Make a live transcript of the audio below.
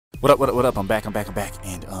What up? What up? What up? I'm back. And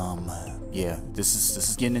yeah, this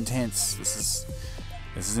is getting intense. This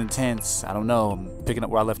is intense. I don't know. I'm picking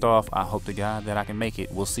up where I left off. I hope to God that I can make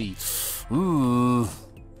it. We'll see. Ooh.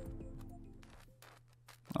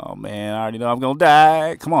 Oh man, I already know I'm gonna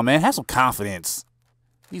die. Come on, man. Have some confidence.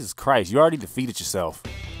 Jesus Christ, you already defeated yourself.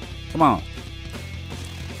 Come on.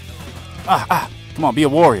 Come on, be a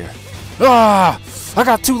warrior. I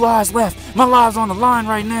got 2 lives left. My lives on the line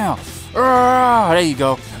right now. There you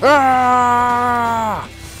go. I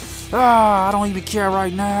don't even care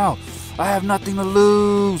right now. I have nothing to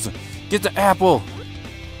lose. Get the apple.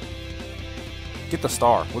 Get the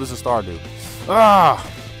star. What does the star do?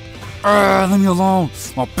 Leave me alone.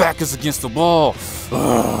 My back is against the wall.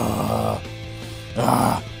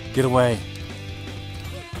 Get away.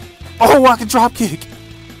 Oh, I can drop kick.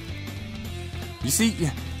 You see?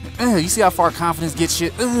 You see how far confidence gets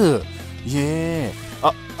shit? Yeah.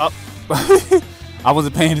 I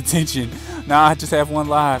wasn't paying attention. Nah, I just have 1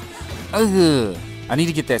 life. I need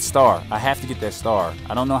to get that star. I have to get that star.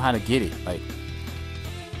 I don't know how to get it. Like,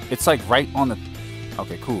 it's like right on the...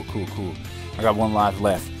 Okay, cool. I got 1 life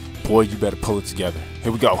left. Boy, you better pull it together.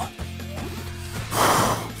 Here we go.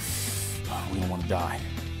 We don't want to die.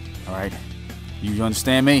 All right? You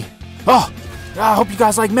understand me? Oh, I hope you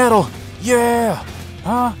guys like metal. Yeah.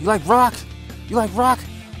 Huh? You like rock? You like rock?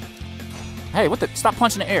 Hey, what the? Stop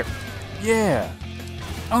punching the air. Yeah.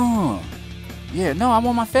 Yeah, no, I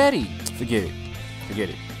want my fatty. Forget it.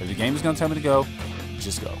 If the game is going to tell me to go,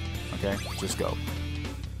 just go. Okay? Just go.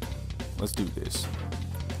 Let's do this.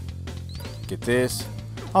 Get this.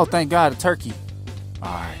 Oh, thank God, a turkey.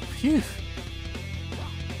 All right. Phew.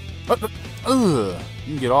 You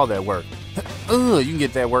can get all that work. You can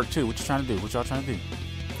get that work too. What you trying to do? What y'all trying to do?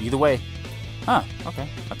 Either way. Huh, okay.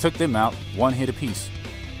 I took them out. 1 hit apiece.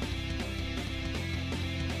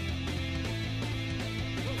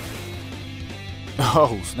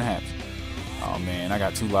 Oh, snaps. Oh, man, I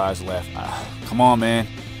got 2 lives left. Come on, man.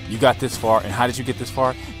 You got this far. And how did you get this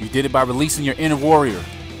far? You did it by releasing your inner warrior.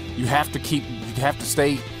 You have to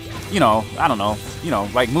stay, you know, I don't know,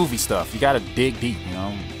 like movie stuff. You got to dig deep,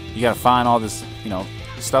 You got to find all this,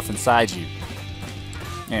 stuff inside you.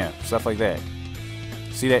 Yeah, stuff like that.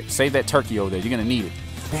 See that? Save that turkey over there. You're going to need it.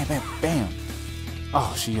 Bam, bam, bam.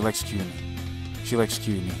 Oh, she electrocuted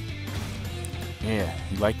me. Yeah,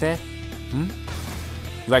 you like that? You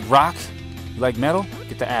like rock? You like metal?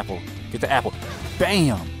 Get the apple.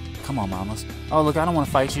 Bam! Come on, mamas. Oh, look, I don't want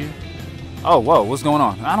to fight you. Oh, whoa, what's going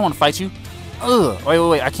on? I don't want to fight you.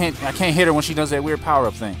 Wait. I can't hit her when she does that weird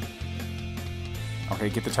power-up thing. Okay,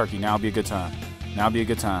 get the turkey. Now will be a good time.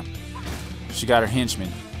 She got her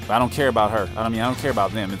henchmen. But I don't care about her. I don't care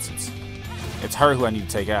about them. It's her who I need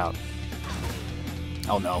to take out.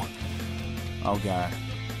 Oh, no. Oh, God.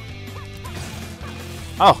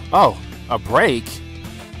 Oh, a break?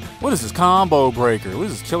 What is this combo breaker? What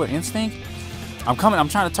is this, Killer Instinct? I'm trying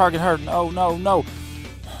to target her. No.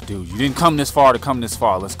 Dude, you didn't come this far to come this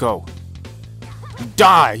far. Let's go.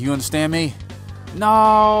 Die, you understand me?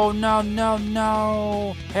 No.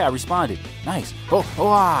 Hey, I responded. Nice. Look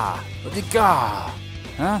at God.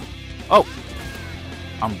 Huh? Oh.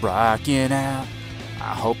 I'm rocking out.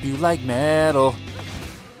 I hope you like metal.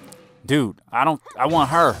 Dude, I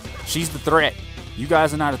want her. She's the threat. You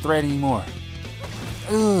guys are not a threat anymore.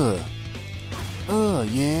 Yeah.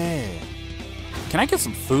 Can I get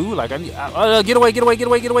some food? Like, get away.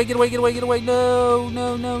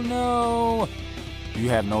 No. You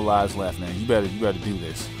have no lives left, man. You better do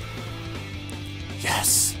this.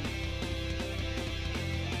 Yes.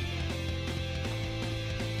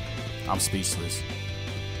 I'm speechless.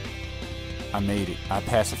 I made it. I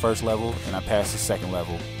passed the 1st level and I passed the 2nd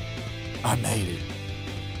level. I made it.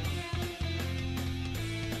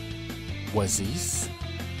 Was this?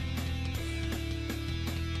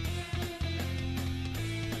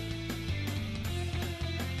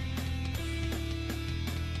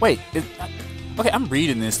 Wait, okay, I'm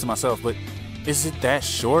reading this to myself, but is it that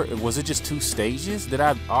short? Was it just 2 stages? Did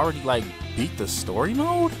I already, like, beat the story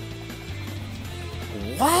mode?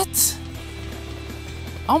 What?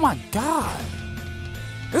 Oh my God.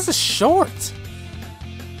 This is short.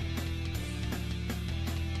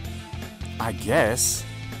 I guess.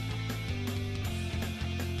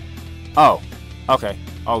 Oh, okay.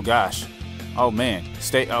 Oh gosh. Oh man.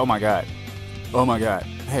 Oh my God.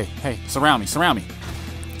 Hey, surround me. So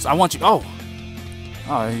I want you. Oh,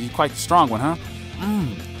 you're quite the strong one, huh?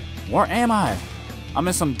 Where am I? I'm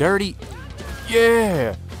in some dirty.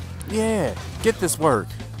 Yeah. Get this work.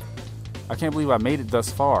 I can't believe I made it thus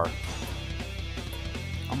far.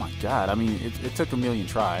 Oh my God. I mean, it took a million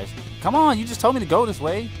tries. Come on, you just told me to go this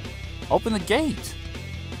way. Open the gate.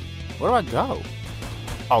 Where do I go?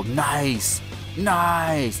 Oh, nice.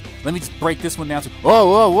 Nice. Let me just break this one down. Whoa,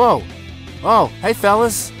 whoa, whoa. Oh, hey,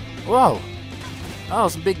 fellas. Whoa. Oh,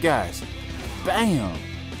 some big guys. Bam.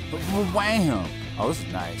 Wham. Oh, this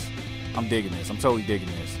is nice. I'm digging this. I'm totally digging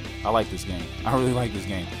this. I like this game. I really like this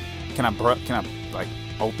game. Can I like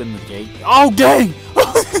open the gate? Oh, dang.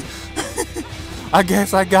 I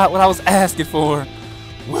guess I got what I was asking for.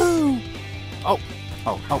 Woo. Oh.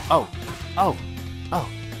 Oh, oh, oh. Oh. Oh.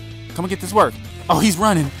 Come and get this work. Oh, he's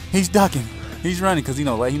running. He's ducking. He's running because you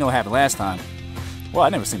know what happened last time. Well, I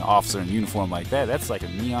never seen an officer in uniform like that. That's like a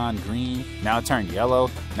neon green. Now it turned yellow.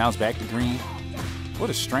 Now it's back to green. What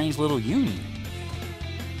a strange little union.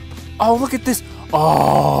 Oh, look at this.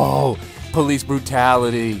 Oh, police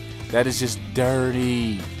brutality. That is just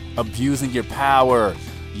dirty. Abusing your power.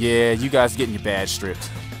 Yeah, you guys getting your badge stripped.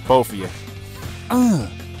 Both of you.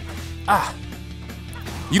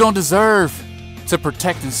 You don't deserve to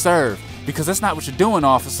protect and serve because that's not what you're doing,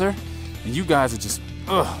 officer. And you guys are just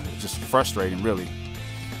frustrating, really.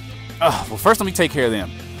 Well, first let me take care of them.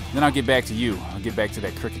 Then I'll get back to you. I'll get back to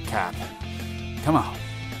that crooked cop. Come on.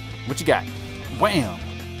 What you got? Wham!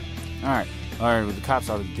 Alright, well, the cop's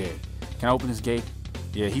already dead. Can I open this gate?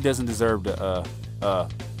 Yeah, he doesn't deserve to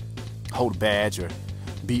hold a badge or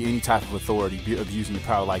be any type of authority abusing your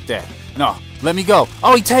power like that. No, let me go.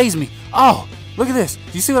 Oh, he tased me. Oh, look at this.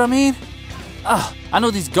 Do you see what I mean? I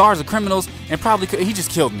know these guards are criminals and probably he just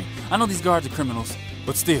killed me. I know these guards are criminals,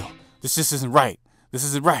 but still, this just isn't right. This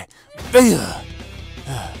isn't right.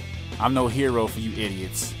 I'm no hero for you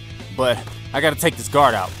idiots, but I gotta take this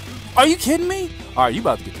guard out. Are you kidding me? All right, you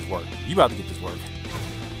about to get this work. You about to get this work.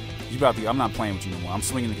 I'm not playing with you anymore. I'm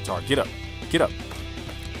swinging the guitar. Get up. Get up.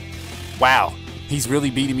 Wow, he's really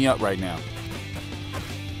beating me up right now.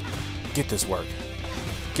 Get this work.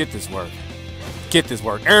 Get this work. Get this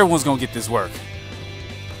work. Everyone's gonna get this work.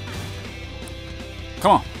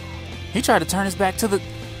 Come on. He tried to turn his back to the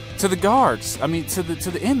guards. I mean, to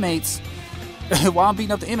the inmates while I'm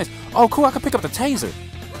beating up the inmates. Oh, cool. I can pick up the taser.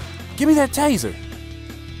 Give me that taser.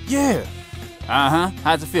 Yeah.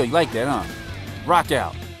 How's it feel? You like that, huh? Rock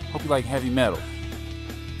out. Hope you like heavy metal.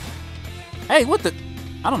 Hey, what the?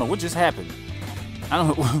 I don't know what just happened. I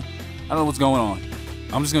don't know what's going on.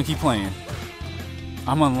 I'm just gonna keep playing.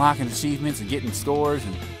 I'm unlocking achievements and getting scores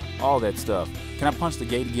and all that stuff. Can I punch the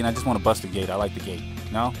gate again? I just want to bust the gate. I like the gate.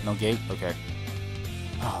 No? No gate? Okay.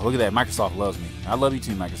 Oh, look at that. Microsoft loves me. I love you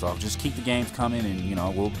too, Microsoft. Just keep the games coming and, you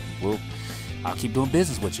know, I'll keep doing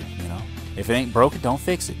business with you, you know. If it ain't broken, don't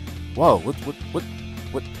fix it. Whoa, what?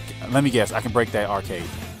 Let me guess. I can break that arcade.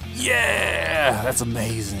 Yeah! That's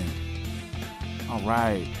amazing. All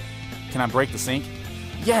right. Can I break the sink?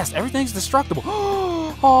 Yes, everything's destructible.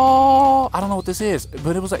 Oh, I don't know what this is,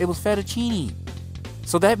 but it was fettuccine.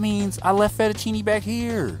 So that means I left fettuccine back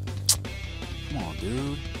here. Come on,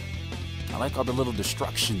 dude. I like all the little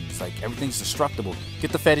destructions. Like, everything's destructible.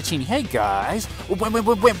 Get the fettuccine. Hey, guys.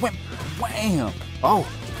 Wham. Oh,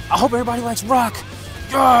 I hope everybody likes rock.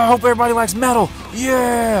 I hope everybody likes metal.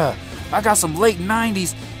 Yeah. I got some late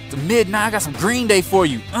 90s to mid-90s. I got some Green Day for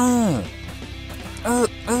you. I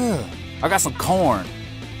got some Korn.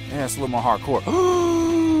 Yeah, it's a little more hardcore.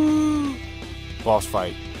 Boss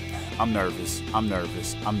fight. I'm nervous.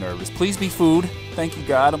 Please be food. Thank you,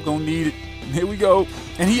 God. I'm gonna need it. Here we go.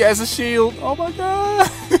 And he has a shield. Oh my God.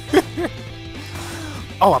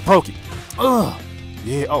 Oh, I broke it.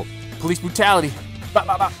 Yeah. Oh, police brutality. Bop,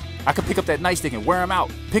 bop, bop. I can pick up that nightstick and wear him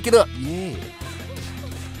out. Pick it up. Yeah.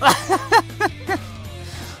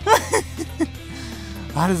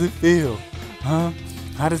 How does it feel? Huh?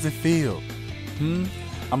 How does it feel?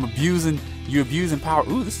 You're abusing power.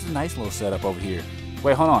 Ooh, this is a nice little setup over here.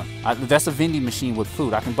 Wait, hold on. That's a vending machine with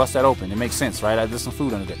food. I can bust that open. It makes sense, right? There's some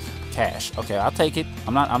food under there. Cash. Okay, I'll take it.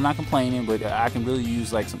 I'm not complaining, but I can really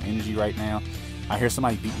use like some energy right now. I hear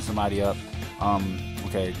somebody beating somebody up.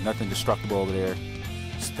 Okay, nothing destructible over there.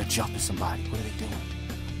 They're jumping somebody. What are they doing?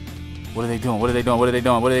 What are they doing? What are they doing? What are they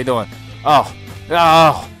doing? What are they doing? Oh,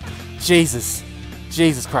 Jesus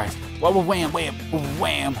Christ. Whoa, wham, wham,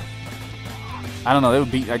 wham. I don't know.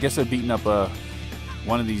 I guess they're beating up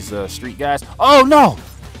one of these street guys. Oh no!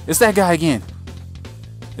 It's that guy again.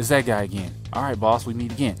 All right, boss. We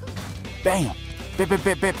meet again. Bam.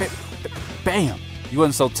 Bam. You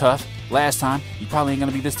wasn't so tough last time. You probably ain't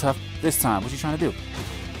gonna be this tough this time. What you trying to do?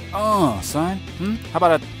 Son. How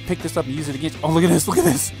about I pick this up and use it against you? Oh, look at this. Look at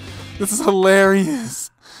this. This is hilarious.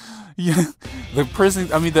 Yeah. The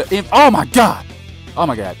prison. I mean the. Oh my God. Oh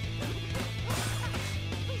my God.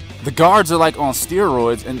 The guards are like on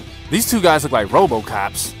steroids, and these two guys look like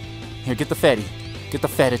RoboCops. Here, get the fetty. Get the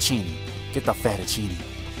fettuccine. Get the fettuccine.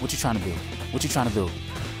 What you trying to do? What you trying to do?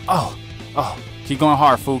 Oh, oh. Keep going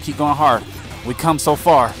hard, fool. Keep going hard. We come so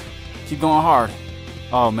far. Keep going hard.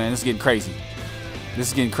 Oh, man, this is getting crazy. This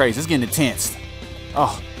is getting crazy. This is getting intense.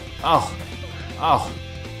 Oh, oh, oh,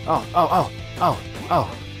 oh, oh, oh, oh,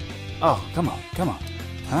 oh, oh. Come on, come on.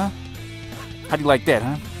 Huh? How do you like that,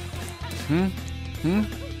 huh?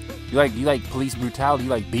 You like police brutality? You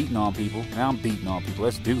like beating on people? Now I'm beating on people.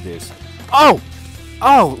 Let's do this. Oh!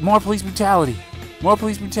 Oh! More police brutality. More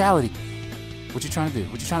police brutality. What you trying to do?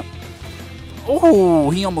 What you trying to... Oh!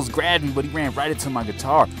 He almost grabbed me, but he ran right into my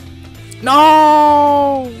guitar.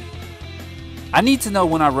 No! I need to know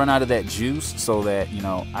when I run out of that juice so that, you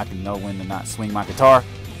know, I can know when to not swing my guitar.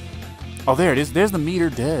 Oh, there it is. There's the meter.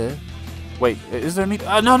 Duh. Wait, is there a meter?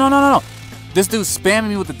 No, no, no, no, no. This dude's spamming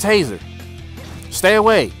me with the taser. Stay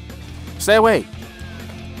away. Stay away.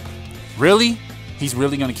 Really? He's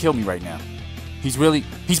really gonna kill me right now. He's really...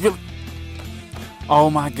 Oh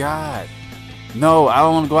my God. No, I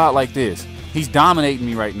don't want to go out like this. He's dominating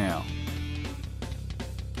me right now.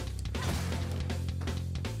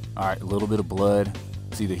 All right, a little bit of blood.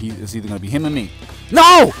 It's either gonna be him or me.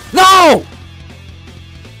 No! No!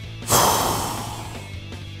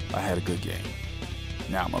 I had a good game.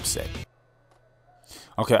 Now I'm upset.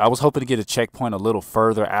 Okay, I was hoping to get a checkpoint a little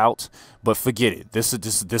further out, but forget it. This'll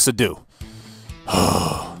do.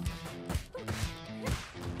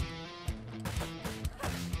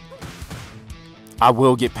 I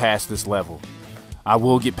will get past this level. I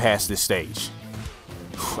will get past this stage.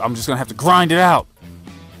 I'm just gonna have to grind it out.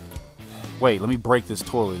 Wait, let me break this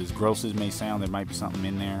toilet. As gross as it may sound, there might be something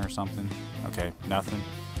in there or something. Okay, nothing.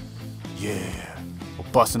 Yeah, we're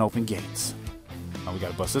busting open gates. Oh, we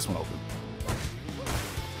gotta bust this one open.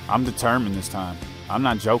 I'm determined this time. I'm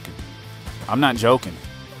not joking. I'm not joking.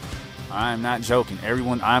 I'm not joking.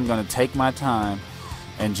 Everyone, I'm gonna take my time,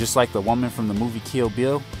 and just like the woman from the movie Kill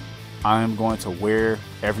Bill, I am going to wear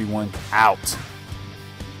everyone out.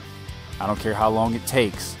 I don't care how long it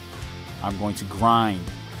takes. I'm going to grind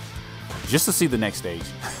just to see the next stage.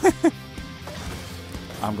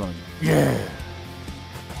 I'm going, yeah.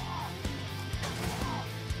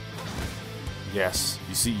 Yes,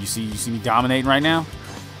 you see me dominating right now?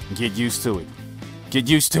 Get used to it. Get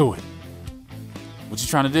used to it. What you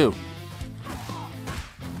trying to do?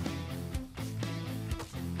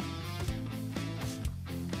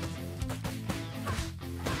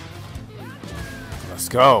 Let's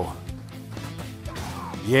go.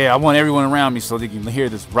 Yeah, I want everyone around me so they can hear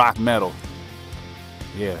this rock metal.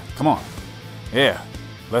 Yeah, come on. Yeah,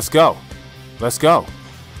 let's go. Let's go.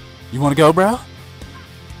 You want to go, bro?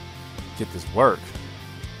 Get this work.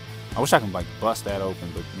 I wish I could like bust that open,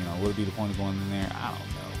 but you know, would it be the point of going in there? I don't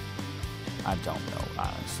know. I don't know,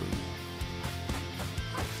 honestly.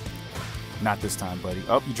 Not this time, buddy.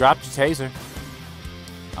 Oh, you dropped your taser.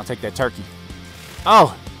 I'll take that turkey.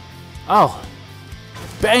 Oh! Oh!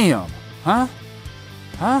 Bam! Huh?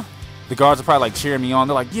 Huh? The guards are probably like cheering me on.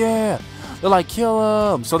 They're like, yeah! They're like,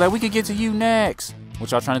 kill him so that we can get to you next.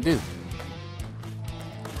 What y'all trying to do?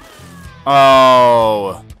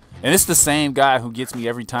 Oh! And it's the same guy who gets me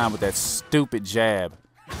every time with that stupid jab.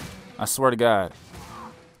 I swear to God.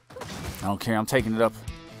 I don't care. I'm taking it up.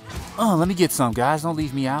 Let me get some, guys. Don't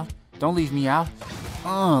leave me out. Don't leave me out.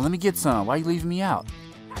 Let me get some. Why you leaving me out?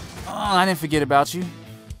 I didn't forget about you.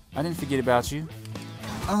 I didn't forget about you.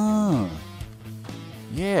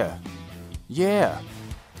 Yeah. Yeah.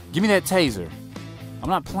 Give me that taser. I'm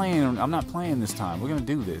not playing this time. We're gonna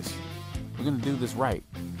do this. We're gonna do this right.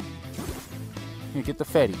 Here, get the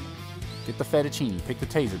fetty. Get the fettuccine. Pick the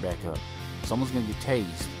taser back up. Someone's gonna get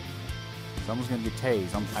tased. Someone's gonna get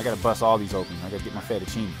tased. I gotta bust all these open. I gotta get my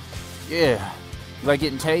fettuccine. Yeah. You like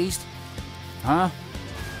getting tased? Huh?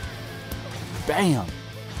 Bam.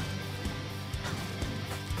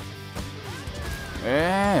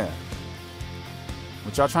 Yeah.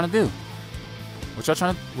 What y'all trying to do? What y'all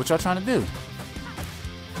trying to do?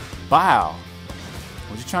 Wow.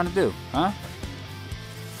 What you trying to do? Huh?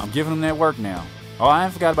 I'm giving them that work now. Oh, I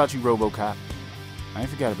ain't forgot about you, RoboCop. I ain't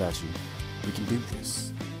forgot about you. We can do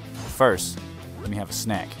this. First, let me have a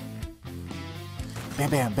snack.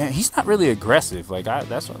 Bam, bam, bam. He's not really aggressive. Like,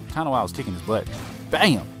 that's kind of why I was kicking his butt.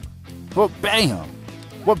 Bam. What? Bam.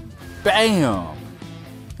 What? Bam.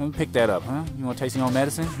 Let me pick that up, huh? You want to taste your own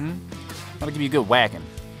medicine? I'm gonna give you a good whacking.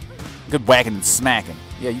 Good whacking and smacking.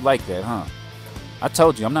 Yeah, you like that, huh? I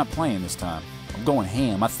told you, I'm not playing this time. I'm going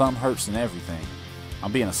ham. My thumb hurts and everything.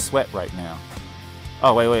 I'm being a sweat right now.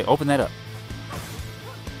 Oh, wait. Open that up.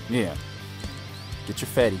 Yeah. Get your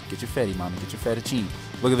fetty, mama. Get your fettuccine.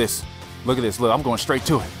 Look at this. Look at this. Look, I'm going straight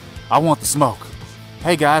to it. I want the smoke.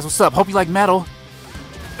 Hey, guys, what's up? Hope you like metal.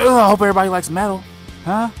 I hope everybody likes metal.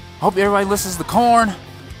 Huh? Hope everybody listens to Korn.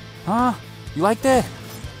 Huh? You like that?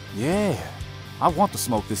 Yeah. I want the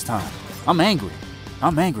smoke this time. I'm angry.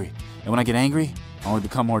 I'm angry. And when I get angry, I only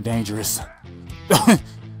become more dangerous.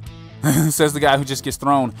 Says the guy who just gets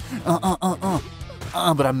thrown. But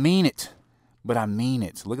I mean it. But I mean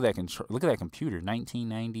it. Look at that look at that computer.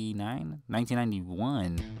 1999?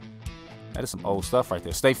 1991. That is some old stuff right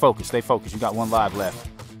there. Stay focused. Stay focused. You got one live left.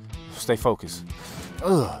 Stay focused.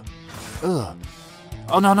 Ugh. Oh,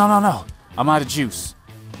 no, no, no, no. I'm out of juice.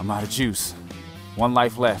 I'm out of juice. One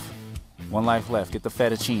life left. One life left. Get the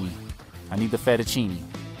fettuccine. I need the fettuccine.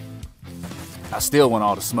 I still want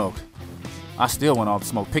all the smoke. I still want all the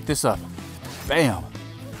smoke. Pick this up. Bam.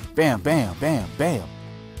 Bam, bam, bam, bam.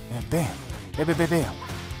 Bam, bam. Bam, bam, bam, bam.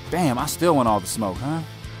 Bam, I still want all the smoke, huh?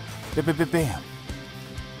 Bam, bam, bam, bam.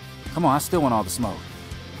 Come on, I still want all the smoke.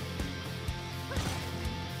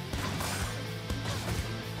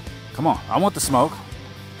 Come on, I want the smoke.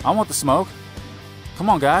 I want the smoke. Come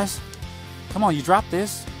on, guys. Come on, you drop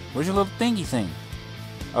this. Where's your little thingy thing?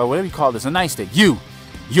 Or whatever you call this, a nightstick.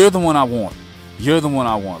 You're the one I want. You're the one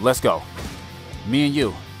I want. Let's go. Me and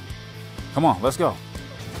you. Come on, let's go.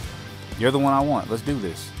 You're the one I want. Let's do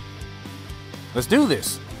this. Let's do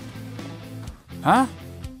this. Huh?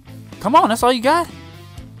 Come on, that's all you got?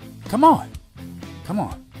 Come on. Come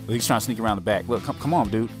on. Look, he's trying to sneak around the back. Look, come on,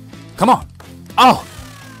 dude. Come on. Oh!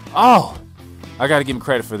 Oh! I gotta give him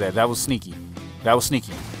credit for that. That was sneaky. That was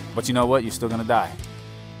sneaky. But you know what? You're still gonna die.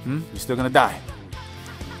 You're still gonna die.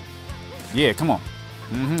 Yeah, come on.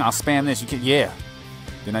 I'll spam this. You can. Yeah.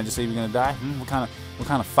 Didn't I just say you're gonna die? What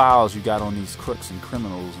kind of files you got on these crooks and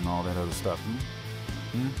criminals and all that other stuff?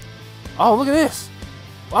 Oh, look at this.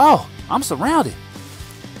 Oh, I'm surrounded.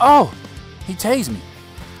 Oh, he tased me.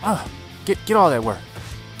 Get all that work.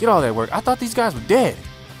 Get all that work. I thought these guys were dead.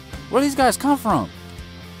 Where do these guys come from?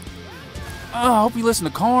 I hope you listen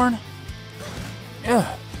to Korn.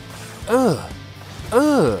 Huh?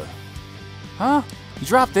 You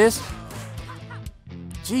dropped this.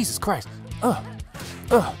 Jesus Christ.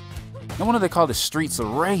 No wonder they call this Streets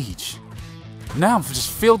of Rage. Now I'm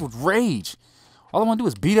just filled with rage. All I want to do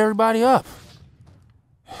is beat everybody up.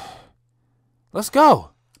 Let's go.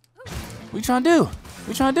 What you trying to do? What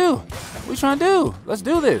you trying to do? What you trying to do? Let's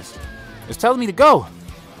do this. It's telling me to go.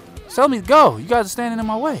 It's telling me to go. You guys are standing in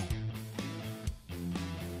my way.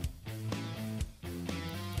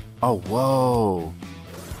 Oh, whoa.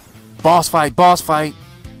 Boss fight, boss fight.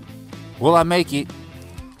 Will I make it?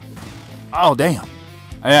 Oh, damn.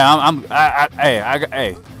 Yeah,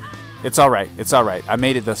 hey, it's all right. It's all right. I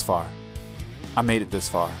made it this far. I made it this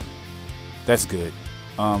far. That's good.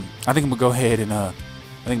 I think I'm gonna go ahead and I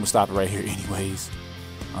think I'm gonna stop it right here anyways.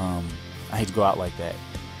 I hate to go out like that,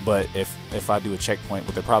 but if I do a checkpoint,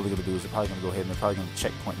 what they're probably gonna do is they're probably gonna go ahead and they're probably gonna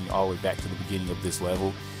checkpoint me all the way back to the beginning of this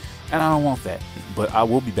level, and I don't want that. But I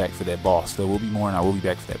will be back for that boss. There will be more, and I will be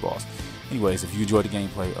back for that boss. Anyways, if you enjoyed the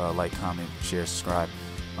gameplay, like, comment, share, subscribe.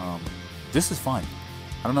 This is fun.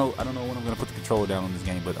 I don't know when I'm gonna put the controller down on this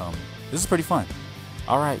game, but this is pretty fun.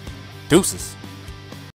 All right, deuces.